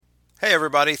Hey,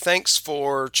 everybody. Thanks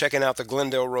for checking out the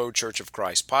Glendale Road Church of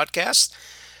Christ podcast.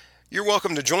 You're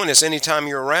welcome to join us anytime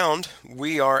you're around.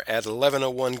 We are at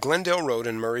 1101 Glendale Road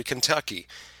in Murray, Kentucky.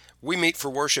 We meet for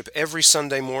worship every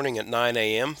Sunday morning at 9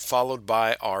 a.m., followed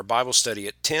by our Bible study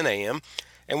at 10 a.m.,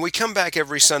 and we come back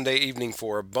every Sunday evening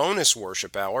for a bonus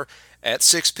worship hour at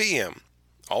 6 p.m.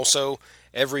 Also,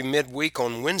 every midweek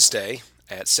on Wednesday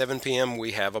at 7 p.m.,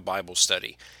 we have a Bible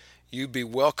study. You'd be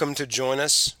welcome to join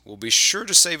us. We'll be sure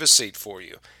to save a seat for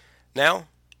you. Now,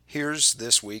 here's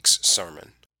this week's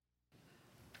sermon.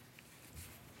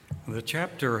 The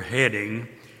chapter heading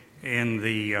in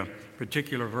the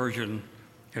particular version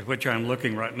at which I'm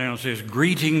looking right now says,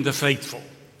 Greeting the Faithful,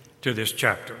 to this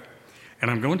chapter.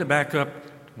 And I'm going to back up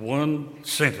one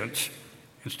sentence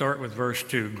and start with verse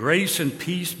 2. Grace and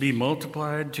peace be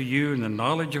multiplied to you in the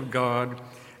knowledge of God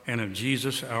and of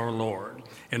Jesus our Lord.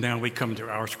 And now we come to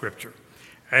our scripture.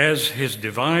 As his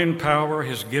divine power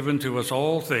has given to us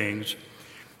all things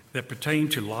that pertain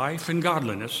to life and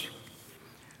godliness,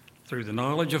 through the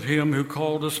knowledge of him who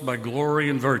called us by glory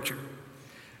and virtue,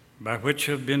 by which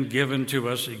have been given to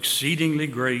us exceedingly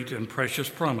great and precious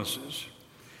promises,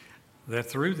 that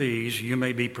through these you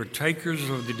may be partakers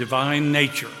of the divine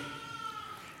nature,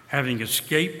 having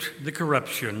escaped the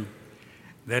corruption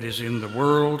that is in the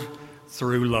world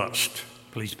through lust.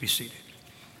 Please be seated.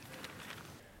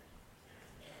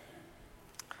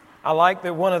 I like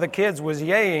that one of the kids was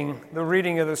yaying the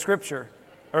reading of the scripture.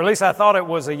 Or at least I thought it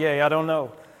was a yay, I don't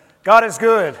know. God is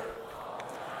good.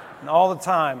 And all the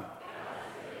time.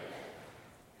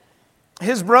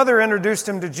 His brother introduced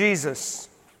him to Jesus.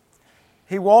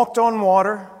 He walked on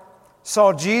water,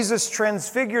 saw Jesus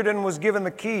transfigured, and was given the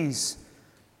keys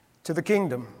to the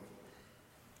kingdom.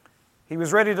 He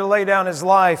was ready to lay down his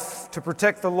life to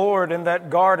protect the Lord in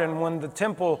that garden when the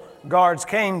temple guards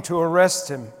came to arrest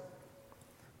him.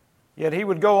 Yet he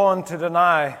would go on to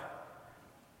deny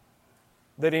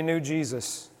that he knew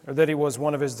Jesus or that he was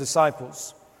one of his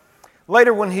disciples.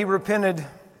 Later, when he repented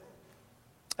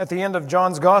at the end of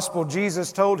John's gospel,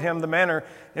 Jesus told him the manner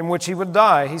in which he would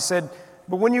die. He said,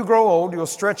 "But when you grow old, you'll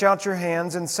stretch out your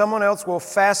hands, and someone else will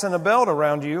fasten a belt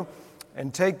around you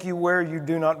and take you where you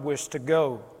do not wish to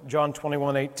go." John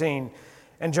 21:18.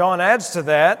 And John adds to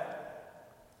that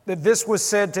this was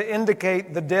said to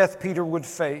indicate the death Peter would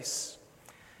face.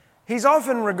 He's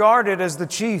often regarded as the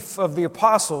chief of the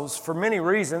apostles for many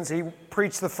reasons. He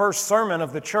preached the first sermon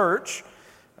of the church.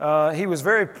 He was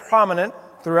very prominent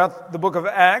throughout the book of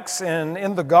Acts and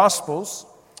in the Gospels.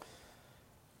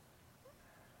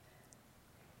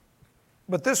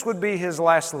 But this would be his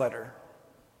last letter.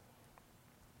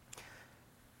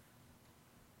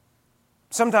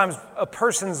 Sometimes a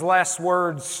person's last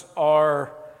words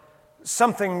are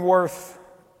something worth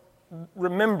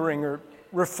remembering or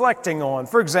reflecting on.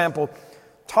 For example,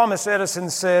 Thomas Edison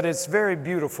said, "It's very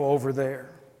beautiful over there."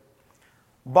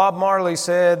 Bob Marley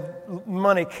said,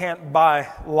 "Money can't buy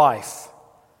life."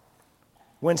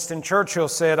 Winston Churchill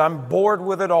said, "I'm bored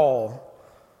with it all."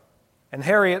 And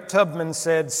Harriet Tubman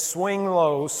said, "Swing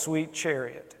low, sweet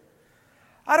chariot."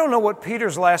 I don't know what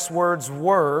Peter's last words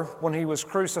were when he was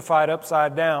crucified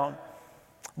upside down,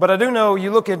 but I do know you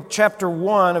look at chapter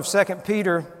 1 of 2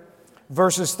 Peter,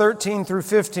 verses 13 through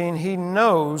 15, he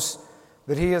knows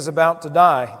that he is about to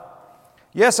die.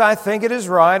 "Yes, I think it is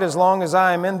right, as long as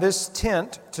I am in this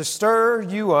tent, to stir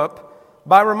you up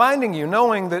by reminding you,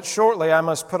 knowing that shortly I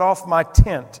must put off my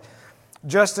tent,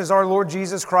 just as our Lord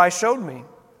Jesus Christ showed me.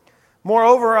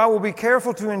 Moreover, I will be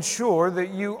careful to ensure that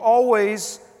you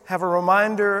always have a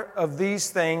reminder of these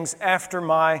things after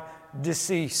my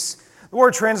decease." The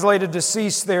word translated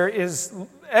decease there is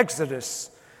Exodus.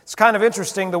 It's kind of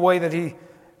interesting the way that he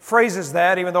phrases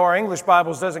that, even though our English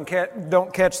Bibles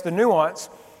don't catch the nuance.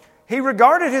 He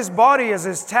regarded his body as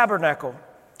his tabernacle.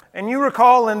 And you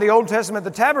recall in the Old Testament,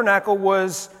 the tabernacle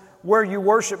was where you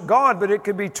worship God, but it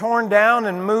could be torn down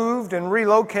and moved and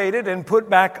relocated and put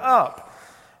back up.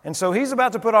 And so he's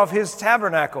about to put off his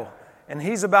tabernacle, and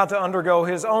he's about to undergo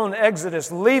his own exodus,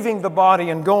 leaving the body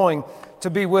and going to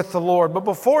be with the Lord. But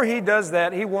before he does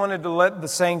that, he wanted to let the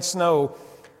saints know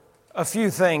a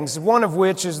few things, one of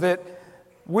which is that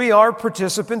we are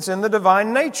participants in the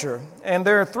divine nature. And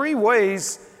there are three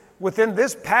ways within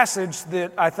this passage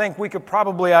that I think we could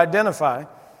probably identify.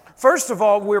 First of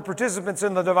all, we're participants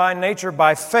in the divine nature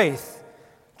by faith.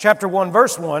 Chapter 1,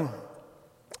 verse 1,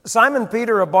 "Simon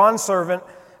Peter, a bondservant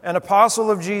and apostle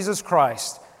of Jesus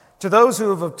Christ, to those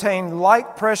who have obtained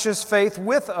like precious faith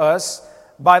with us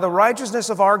by the righteousness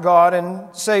of our God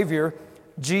and Savior,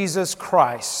 Jesus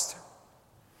Christ."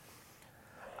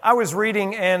 I was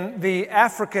reading, and the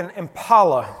African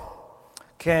impala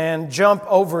can jump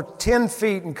over 10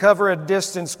 feet and cover a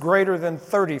distance greater than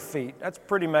 30 feet. That's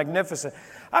pretty magnificent.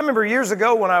 I remember years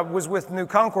ago when I was with New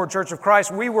Concord Church of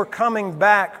Christ, we were coming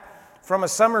back from a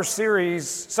summer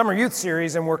youth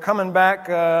series, and we're coming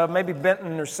back maybe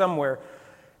Benton or somewhere.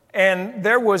 And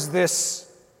there was this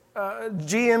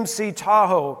GMC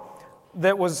Tahoe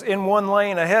that was in one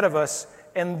lane ahead of us,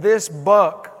 and this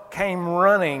buck came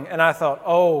running, and I thought,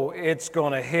 oh, it's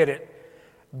going to hit it.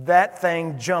 That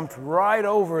thing jumped right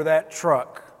over that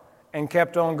truck and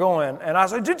kept on going. And I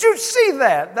said, did you see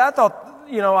that? I thought,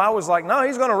 I was like, no,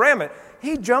 he's going to ram it.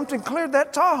 He jumped and cleared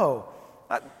that Tahoe.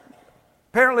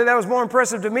 Apparently that was more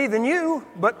impressive to me than you,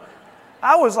 but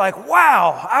I was like,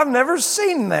 wow, I've never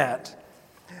seen that.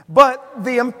 But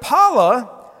the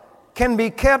Impala can be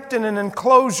kept in an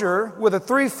enclosure with a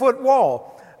 3-foot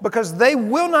wall because they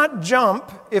will not jump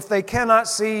if they cannot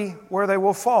see where they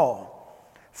will fall.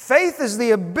 Faith is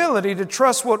the ability to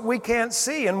trust what we can't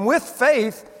see, and with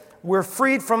faith, we're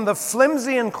freed from the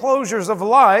flimsy enclosures of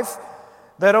life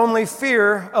that only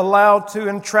fear allowed to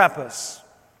entrap us.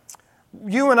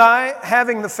 You and I,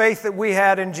 having the faith that we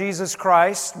had in Jesus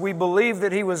Christ, we believe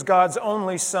that He was God's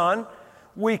only Son.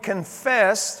 We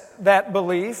confessed that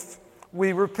belief.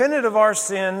 We repented of our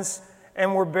sins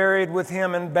and were buried with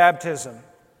Him in baptism.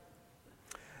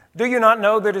 Do you not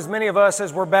know that as many of us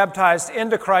as were baptized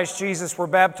into Christ Jesus were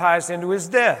baptized into His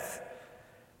death?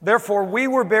 Therefore, we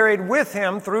were buried with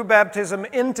Him through baptism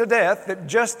into death, that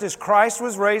just as Christ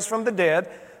was raised from the dead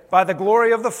by the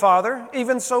glory of the Father,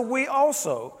 even so we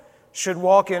also should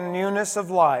walk in newness of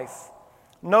life.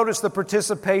 Notice the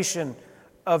participation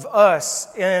of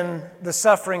us in the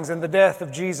sufferings and the death of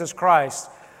Jesus Christ.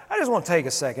 I just want to take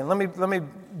a second. Let me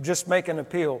just make an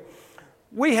appeal.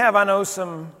 We have, I know,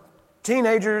 some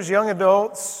teenagers, young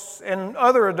adults, and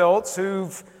other adults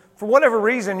who've, for whatever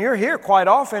reason, you're here quite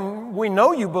often. We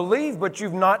know you believe, but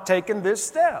you've not taken this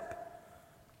step.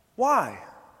 Why?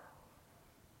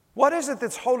 What is it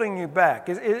that's holding you back?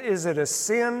 Is it a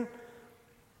sin?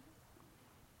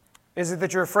 Is it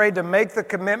that you're afraid to make the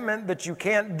commitment, that you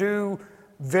can't do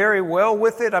very well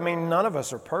with it? I mean, none of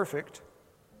us are perfect.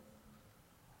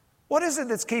 What is it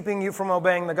that's keeping you from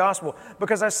obeying the gospel?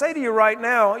 Because I say to you right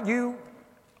now, you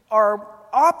are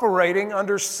operating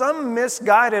under some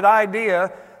misguided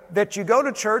idea that you go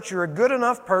to church, you're a good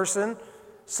enough person,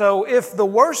 so if the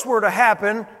worst were to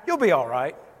happen, you'll be all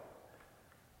right.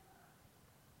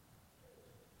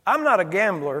 I'm not a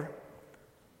gambler,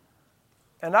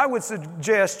 and I would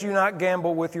suggest you not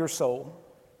gamble with your soul.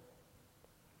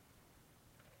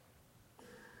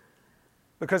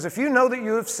 Because if you know that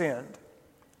you have sinned,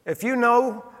 if you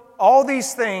know all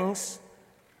these things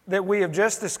that we have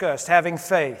just discussed, having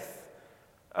faith,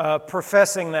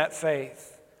 professing that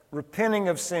faith, repenting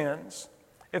of sins,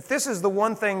 if this is the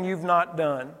one thing you've not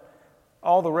done,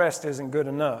 all the rest isn't good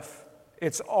enough.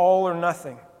 It's all or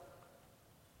nothing.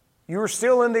 You are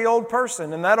still in the old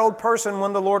person, and that old person,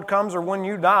 when the Lord comes or when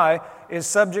you die, is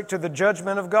subject to the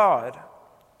judgment of God.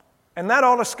 And that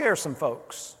ought to scare some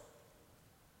folks.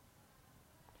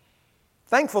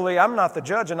 Thankfully, I'm not the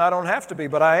judge and I don't have to be,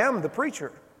 but I am the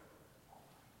preacher.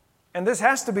 And this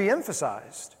has to be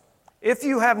emphasized. If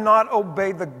you have not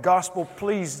obeyed the gospel,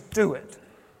 please do it.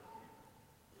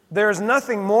 There is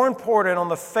nothing more important on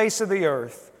the face of the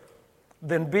earth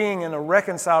than being in a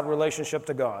reconciled relationship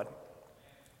to God.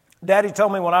 Daddy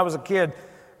told me when I was a kid,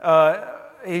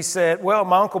 he said, well,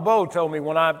 my Uncle Bo told me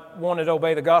when I wanted to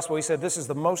obey the gospel, he said, this is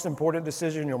the most important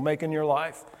decision you'll make in your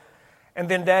life. And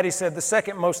then Daddy said, the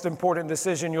second most important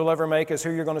decision you'll ever make is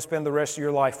who you're going to spend the rest of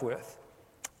your life with.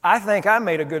 I think I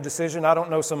made a good decision. I don't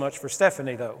know so much for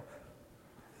Stephanie, though.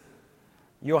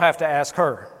 You'll have to ask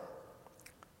her.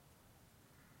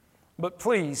 But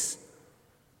please,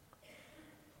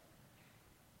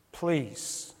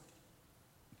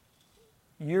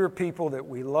 you're people that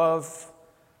we love,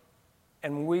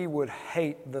 and we would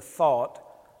hate the thought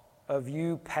of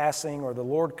you passing or the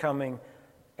Lord coming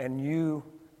and you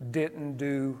didn't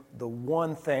do the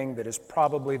one thing that is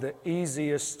probably the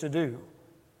easiest to do.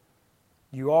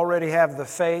 You already have the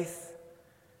faith.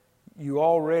 You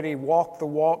already walk the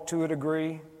walk to a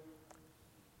degree,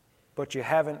 but you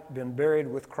haven't been buried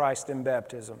with Christ in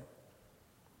baptism.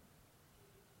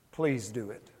 Please do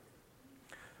it.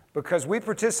 Because we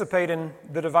participate in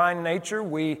the divine nature,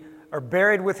 we are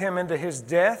buried with Him into His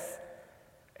death,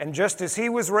 and just as He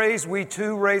was raised, we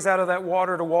too raise out of that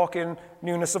water to walk in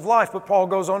newness of life. But Paul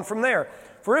goes on from there.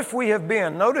 For if we have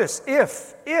been, notice,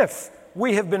 if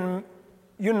we have been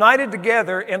united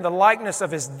together in the likeness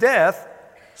of His death,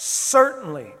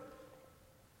 certainly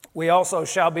we also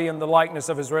shall be in the likeness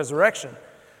of His resurrection.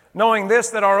 Knowing this,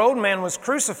 that our old man was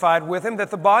crucified with him, that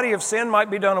the body of sin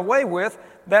might be done away with,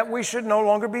 that we should no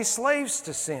longer be slaves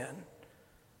to sin.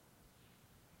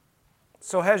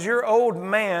 So has your old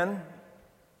man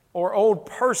or old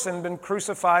person been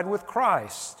crucified with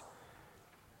Christ?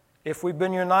 If we've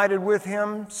been united with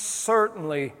him,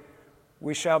 certainly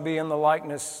we shall be in the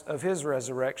likeness of his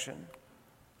resurrection.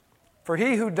 For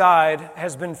he who died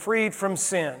has been freed from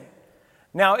sin.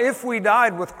 Now, if we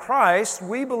died with Christ,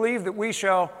 we believe that we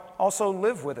shall also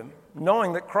live with him,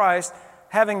 knowing that Christ,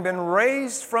 having been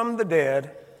raised from the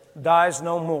dead, dies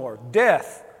no more.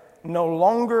 Death no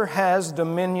longer has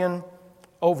dominion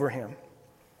over him.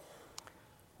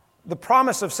 The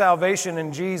promise of salvation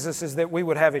in Jesus is that we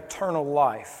would have eternal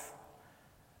life.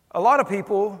 A lot of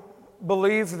people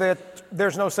believe that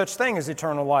there's no such thing as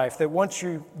eternal life, that once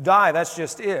you die, that's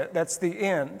just it, that's the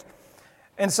end.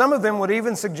 And some of them would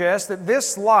even suggest that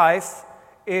this life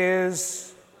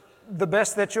is the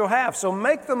best that you'll have, so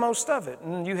make the most of it.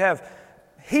 And you have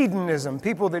hedonism,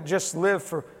 people that just live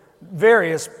for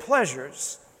various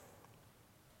pleasures.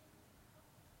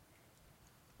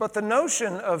 But the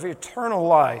notion of eternal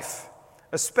life,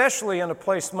 especially in a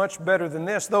place much better than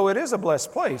this, though it is a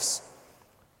blessed place,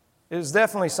 is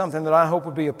definitely something that I hope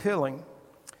would be appealing.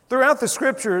 Throughout the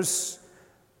Scriptures,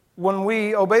 when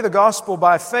we obey the gospel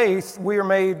by faith, we are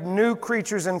made new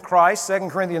creatures in Christ, 2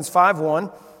 Corinthians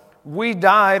 5:1. We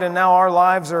died and now our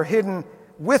lives are hidden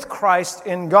with Christ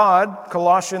in God,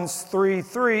 Colossians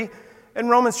 3:3. In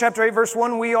Romans chapter 8, verse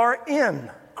 1, we are in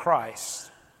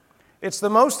Christ. It's the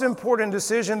most important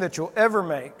decision that you'll ever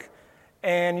make.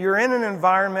 And you're in an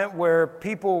environment where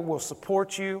people will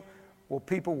support you, where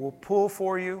people will pull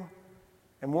for you,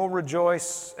 and we'll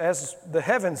rejoice, as the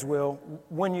heavens will,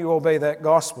 when you obey that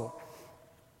gospel.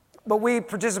 But we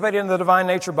participate in the divine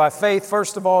nature by faith,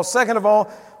 first of all. Second of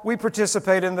all, we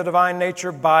participate in the divine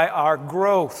nature by our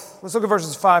growth. Let's look at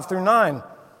verses 5 through 9.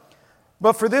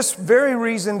 But for this very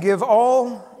reason, giving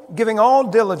all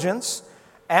diligence,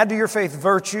 add to your faith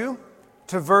virtue,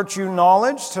 to virtue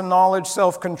knowledge, to knowledge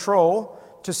self-control,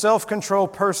 to self-control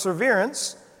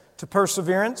perseverance, to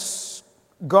perseverance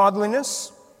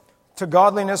godliness, to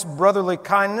godliness brotherly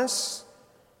kindness,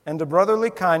 and to brotherly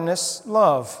kindness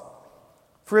love.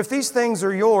 For if these things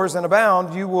are yours and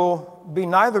abound, you will be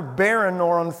neither barren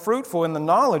nor unfruitful in the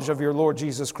knowledge of your Lord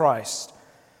Jesus Christ.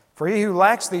 For he who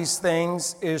lacks these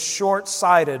things is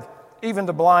short-sighted, even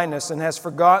to blindness, and has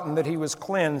forgotten that he was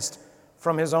cleansed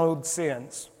from his old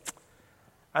sins.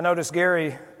 I noticed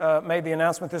Gary made the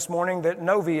announcement this morning that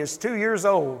Novi is 2 years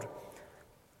old.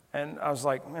 And I was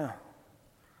like, yeah.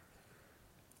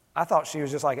 I thought she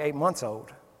was just like 8 months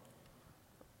old.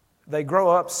 They grow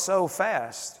up so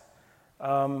fast.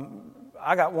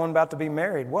 I got one about to be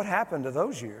married. What happened to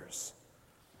those years?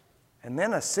 And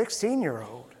then a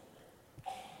 16-year-old.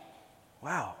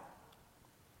 Wow.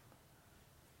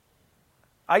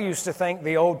 I used to think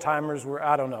the old timers were,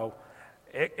 I don't know,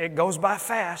 it goes by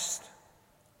fast.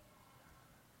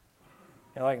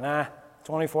 You're like, nah,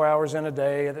 24 hours in a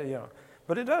day, you know.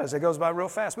 But it does. It goes by real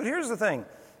fast. But here's the thing.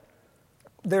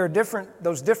 There are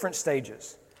those different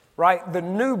stages, right? The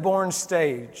newborn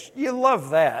stage. You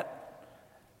love that,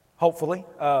 hopefully.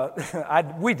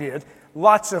 We did.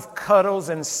 Lots of cuddles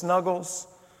and snuggles.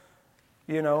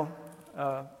 You know,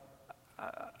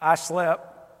 I slept.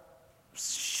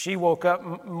 She woke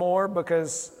up more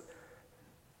because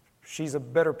she's a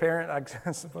better parent,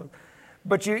 I suppose.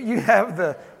 But you have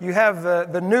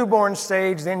the newborn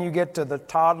stage, then you get to the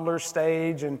toddler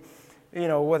stage, and you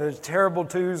know, whether it's terrible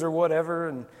twos or whatever,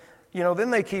 and you know,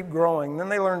 then they keep growing, then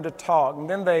they learn to talk, and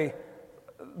then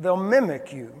they'll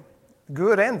mimic you,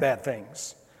 good and bad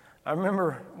things. I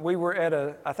remember we were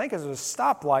at I think it was a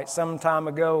stoplight some time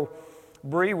ago.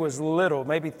 Bree was little,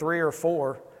 maybe 3 or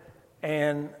 4,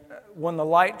 and when the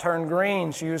light turned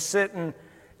green, she was sitting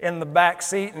in the back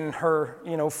seat, and her,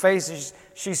 you know, face,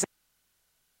 she said,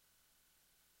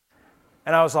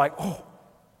 and I was like, oh,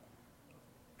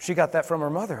 she got that from her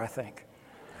mother, I think.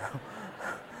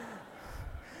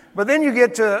 But then you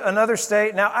get to another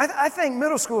stage. Now, I think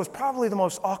middle school is probably the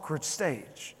most awkward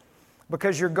stage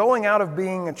because you're going out of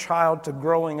being a child to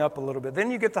growing up a little bit.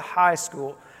 Then you get to high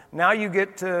school. Now you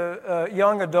get to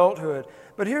young adulthood.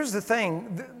 But here's the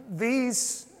thing.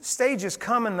 These stages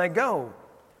come and they go.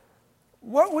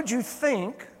 What would you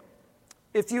think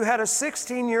if you had a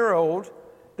 16-year-old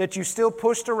that you still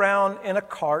pushed around in a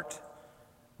cart,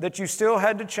 that you still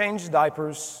had to change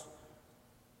diapers,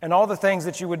 and all the things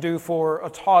that you would do for a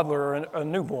toddler or a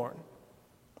newborn?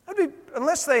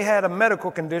 Unless they had a medical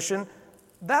condition,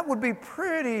 that would be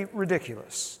pretty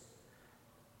ridiculous.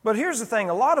 But here's the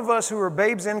thing. A lot of us who are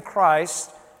babes in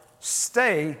Christ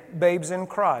stay babes in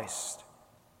Christ.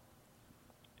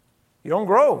 You don't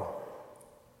grow.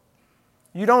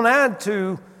 You don't add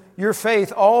to your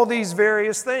faith all these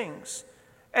various things.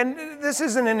 And this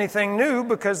isn't anything new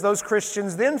because those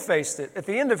Christians then faced it. At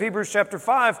the end of Hebrews chapter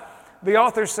 5, the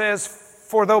author says,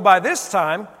 "For though by this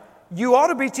time you ought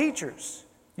to be teachers,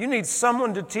 you need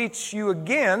someone to teach you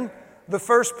again the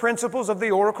first principles of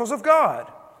the oracles of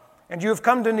God. And you have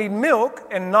come to need milk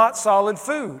and not solid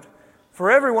food. For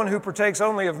everyone who partakes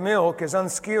only of milk is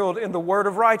unskilled in the word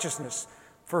of righteousness,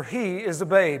 for he is a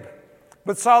babe.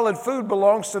 But solid food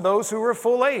belongs to those who are of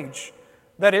full age,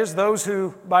 that is, those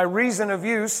who, by reason of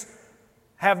use,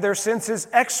 have their senses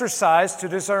exercised to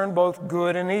discern both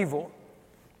good and evil."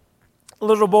 A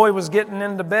little boy was getting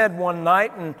into bed one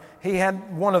night, and he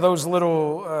had one of those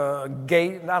little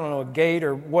gate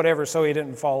or whatever, so he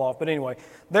didn't fall off. But anyway,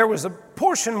 there was a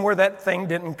portion where that thing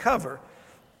didn't cover.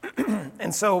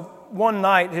 And so one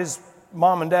night, his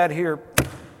mom and dad hear,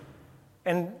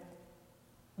 and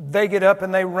they get up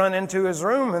and they run into his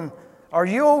room, and, "Are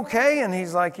you okay?" And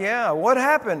he's like, "Yeah, what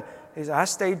happened?" He said, "I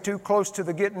stayed too close to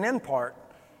the getting in part.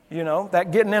 You know,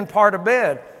 that getting in part of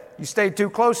bed. You stayed too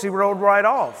close, he rolled right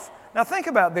off." Now think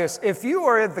about this. If you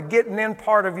are at the getting in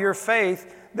part of your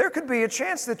faith, there could be a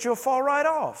chance that you'll fall right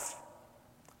off.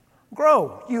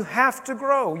 Grow. You have to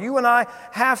grow. You and I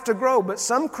have to grow. But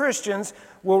some Christians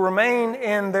will remain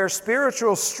in their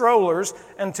spiritual strollers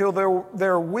until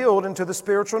they're wheeled into the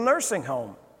spiritual nursing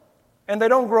home. And they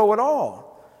don't grow at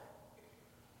all.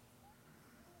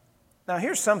 Now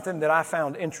here's something that I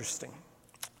found interesting.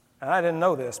 And I didn't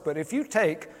know this, but if you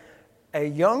take a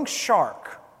young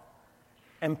shark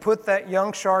and put that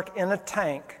young shark in a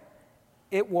tank,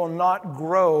 it will not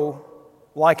grow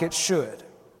like it should.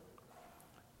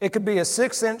 It could be a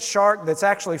 6-inch shark that's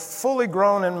actually fully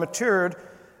grown and matured,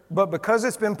 but because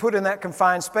it's been put in that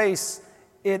confined space,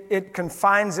 it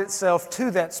confines itself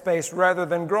to that space rather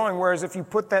than growing. Whereas if you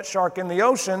put that shark in the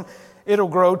ocean, it'll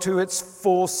grow to its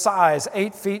full size,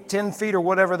 8 feet, 10 feet, or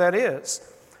whatever that is.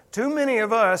 Too many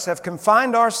of us have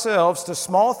confined ourselves to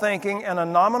small thinking and a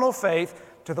nominal faith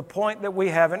to the point that we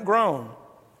haven't grown.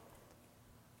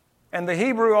 And the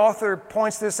Hebrew author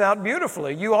points this out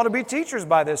beautifully. You ought to be teachers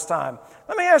by this time.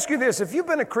 Let me ask you this. If you've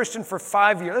been a Christian for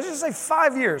 5 years, let's just say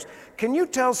 5 years, can you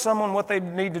tell someone what they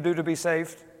need to do to be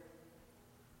saved?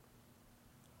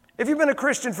 If you've been a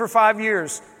Christian for 5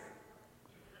 years,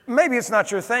 maybe it's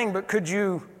not your thing, but could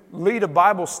you lead a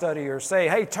Bible study or say,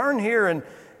 "Hey, turn here and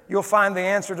you'll find the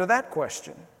answer to that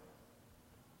question"?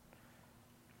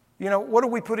 You know, what are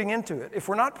we putting into it? If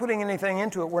we're not putting anything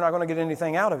into it, we're not going to get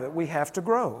anything out of it. We have to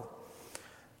grow.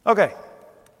 Okay,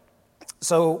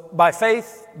 so by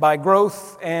faith, by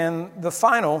growth, and the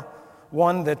final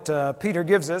one that Peter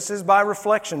gives us is by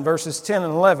reflection, verses 10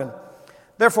 and 11.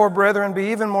 "Therefore, brethren, be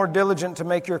even more diligent to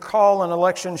make your call and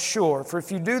election sure. For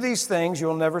if you do these things,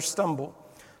 you'll never stumble.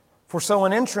 For so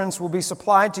an entrance will be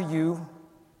supplied to you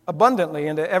abundantly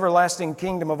into the everlasting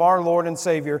kingdom of our Lord and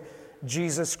Savior,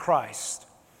 Jesus Christ."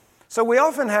 So we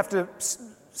often have to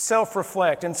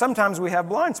self-reflect, and sometimes we have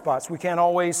blind spots. We can't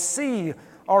always see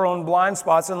our own blind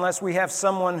spots unless we have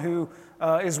someone who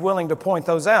is willing to point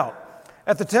those out.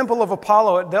 At the temple of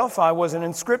Apollo at Delphi was an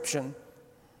inscription.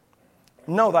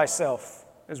 "Know thyself,"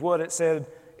 is what it said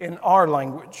in our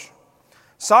language.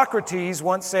 Socrates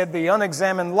once said, "The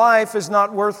unexamined life is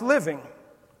not worth living."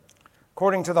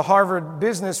 According to the Harvard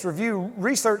Business Review,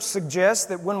 research suggests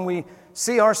that when we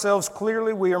see ourselves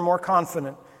clearly, we are more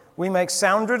confident. We make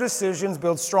sounder decisions,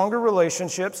 build stronger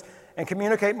relationships, and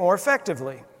communicate more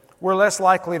effectively. We're less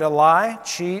likely to lie,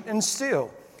 cheat, and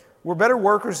steal. We're better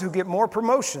workers who get more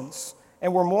promotions,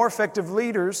 and we're more effective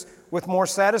leaders with more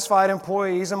satisfied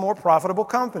employees and more profitable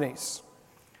companies.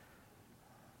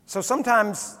 So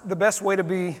sometimes the best way to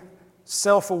be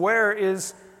self-aware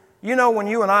is, you know, when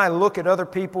you and I look at other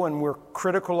people and we're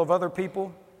critical of other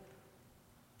people,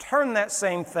 turn that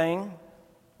same thing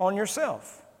on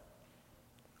yourself.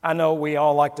 I know we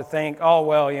all like to think, "Oh,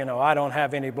 well, you know, I don't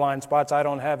have any blind spots. I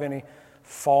don't have any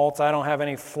faults. I don't have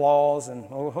any flaws." And,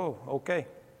 oh, okay.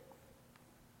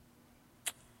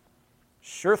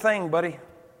 Sure thing, buddy.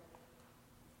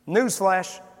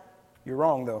 Newsflash, you're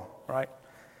wrong though, right?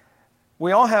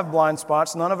 We all have blind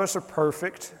spots. None of us are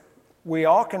perfect. We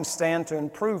all can stand to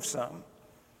improve some.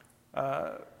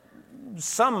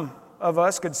 Some of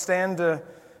us could stand to,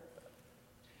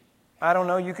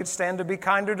 you could stand to be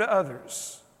kinder to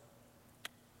others.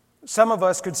 Some of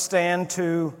us could stand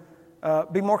to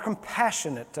be more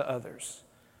compassionate to others,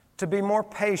 to be more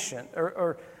patient,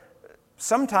 or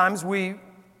sometimes we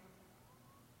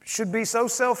should be so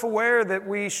self-aware that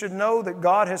we should know that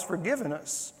God has forgiven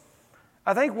us.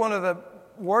 I think one of the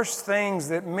worst things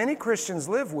that many Christians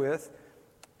live with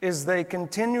is they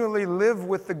continually live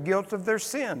with the guilt of their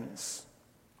sins.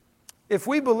 If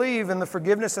we believe in the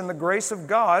forgiveness and the grace of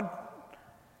God,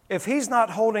 if He's not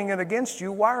holding it against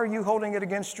you, why are you holding it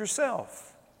against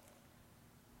yourself?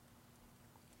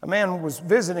 A man was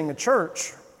visiting a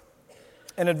church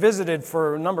and had visited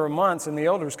for a number of months, and the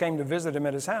elders came to visit him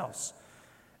at his house.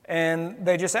 And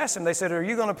they just asked him, they said, "Are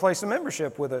you going to place a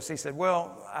membership with us?" He said,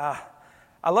 "Well,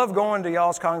 I love going to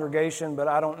y'all's congregation, but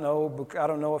I don't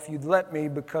know if you'd let me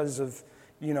because of,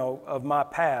 of my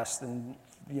past and,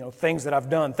 things that I've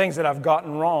done, things that I've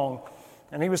gotten wrong."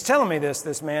 And he was telling me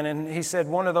this man, and he said,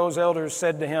 one of those elders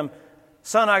said to him,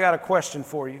 "Son, I got a question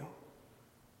for you."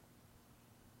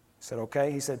 He said,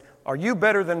 "Okay." He said, "Are you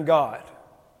better than God?"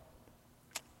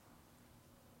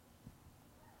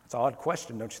 It's an odd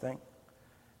question, don't you think?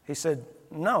 He said,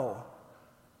 "No."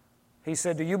 He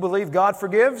said, "Do you believe God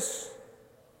forgives?"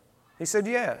 He said,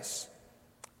 "Yes."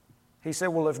 He said,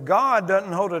 "Well, if God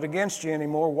doesn't hold it against you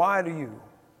anymore, why do you?"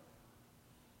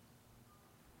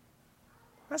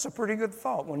 That's a pretty good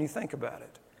thought when you think about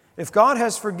it. If God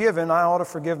has forgiven, I ought to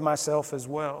forgive myself as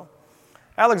well.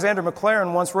 Alexander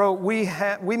Maclaren once wrote, we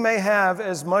may have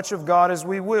as much of God as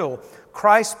we will.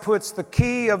 Christ puts the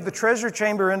key of the treasure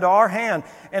chamber into our hand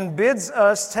and bids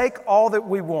us take all that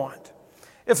we want.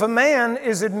 If a man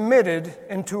is admitted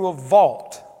into a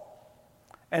vault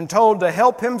and told to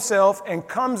help himself and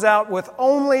comes out with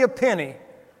only a penny,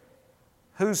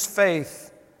 whose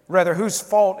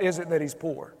fault is it that he's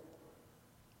poor?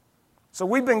 So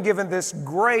we've been given this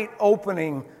great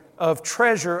opening of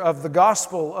treasure of the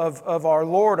gospel of our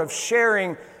Lord, of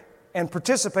sharing and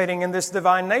participating in this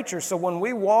divine nature. So when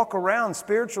we walk around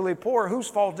spiritually poor, whose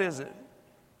fault is it?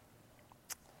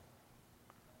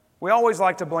 We always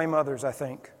like to blame others, I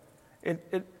think.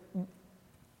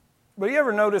 But you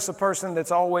ever notice a person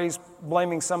that's always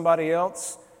blaming somebody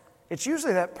else? It's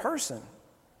usually that person.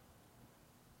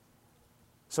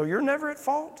 So you're never at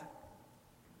fault?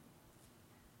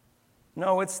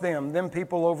 No, it's them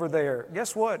people over there.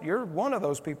 Guess what? You're one of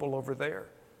those people over there.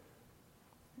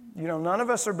 None of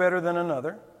us are better than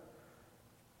another.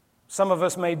 Some of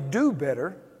us may do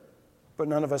better, but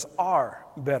none of us are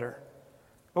better.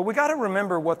 But we got to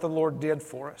remember what the Lord did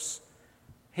for us.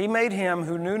 He made Him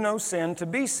who knew no sin to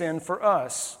be sin for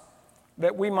us,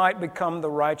 that we might become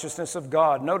the righteousness of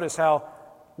God. Notice how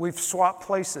we've swapped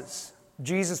places.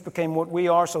 Jesus became what we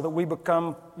are so that we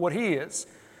become what He is.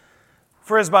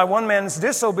 For as by one man's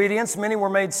disobedience many were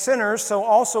made sinners, so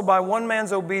also by one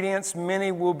man's obedience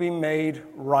many will be made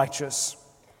righteous.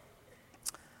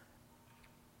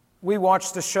 We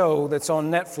watched a show that's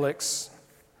on Netflix.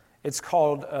 It's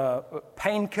called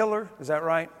Painkiller. Is that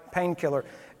right? Painkiller.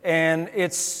 And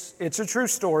it's a true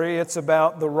story. It's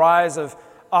about the rise of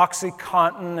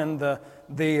OxyContin and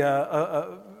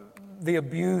the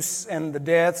abuse and the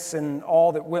deaths and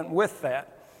all that went with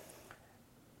that.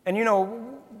 And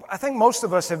I think most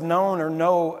of us have known or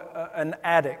know an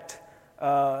addict,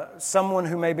 someone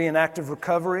who may be in active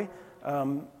recovery,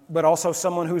 but also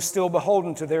someone who's still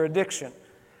beholden to their addiction.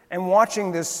 And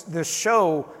watching this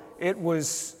show, it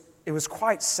was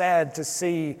quite sad to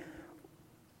see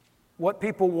what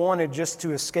people wanted just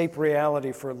to escape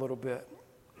reality for a little bit.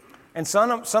 And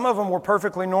some of them were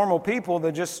perfectly normal people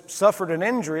that just suffered an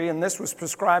injury, and this was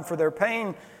prescribed for their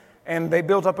pain. And they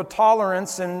built up a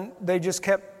tolerance, and they just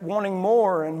kept wanting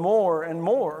more and more and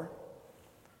more.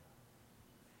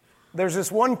 There's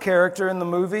this one character in the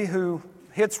movie who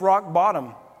hits rock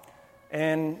bottom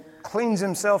and cleans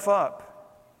himself up.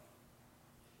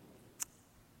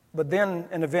 But then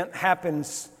an event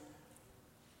happens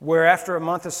where after a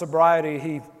month of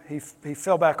sobriety, he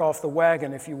fell back off the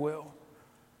wagon, if you will.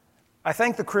 I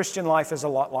think the Christian life is a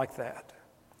lot like that.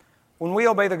 When we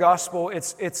obey the gospel,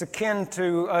 it's akin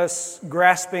to us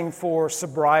grasping for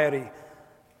sobriety.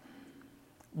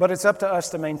 But it's up to us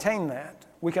to maintain that.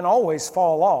 We can always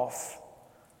fall off,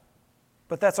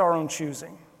 but that's our own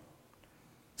choosing.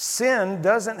 Sin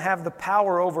doesn't have the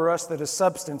power over us that a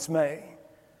substance may.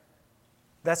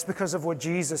 That's because of what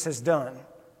Jesus has done.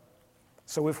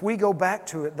 So if we go back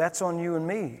to it, that's on you and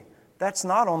me. That's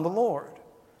not on the Lord.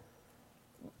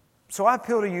 So I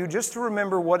appeal to you just to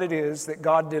remember what it is that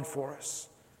God did for us.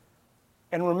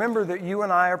 And remember that you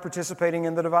and I are participating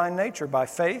in the divine nature by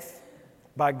faith,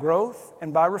 by growth,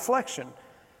 and by reflection.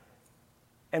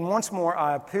 And once more,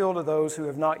 I appeal to those who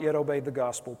have not yet obeyed the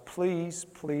gospel. Please,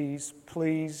 please,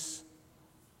 please,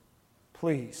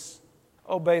 please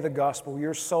obey the gospel.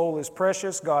 Your soul is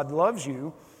precious. God loves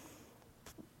you.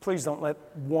 Please don't let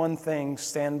one thing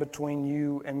stand between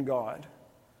you and God.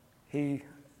 He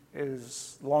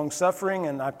is long-suffering,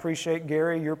 and I appreciate,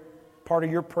 Gary, your part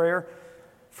of your prayer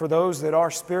for those that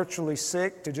are spiritually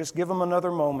sick, to just give them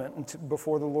another moment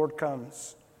before the Lord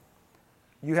comes.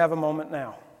 You have a moment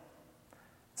now.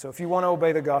 So if you want to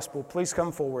obey the gospel, please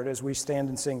come forward as we stand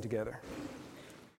and sing together.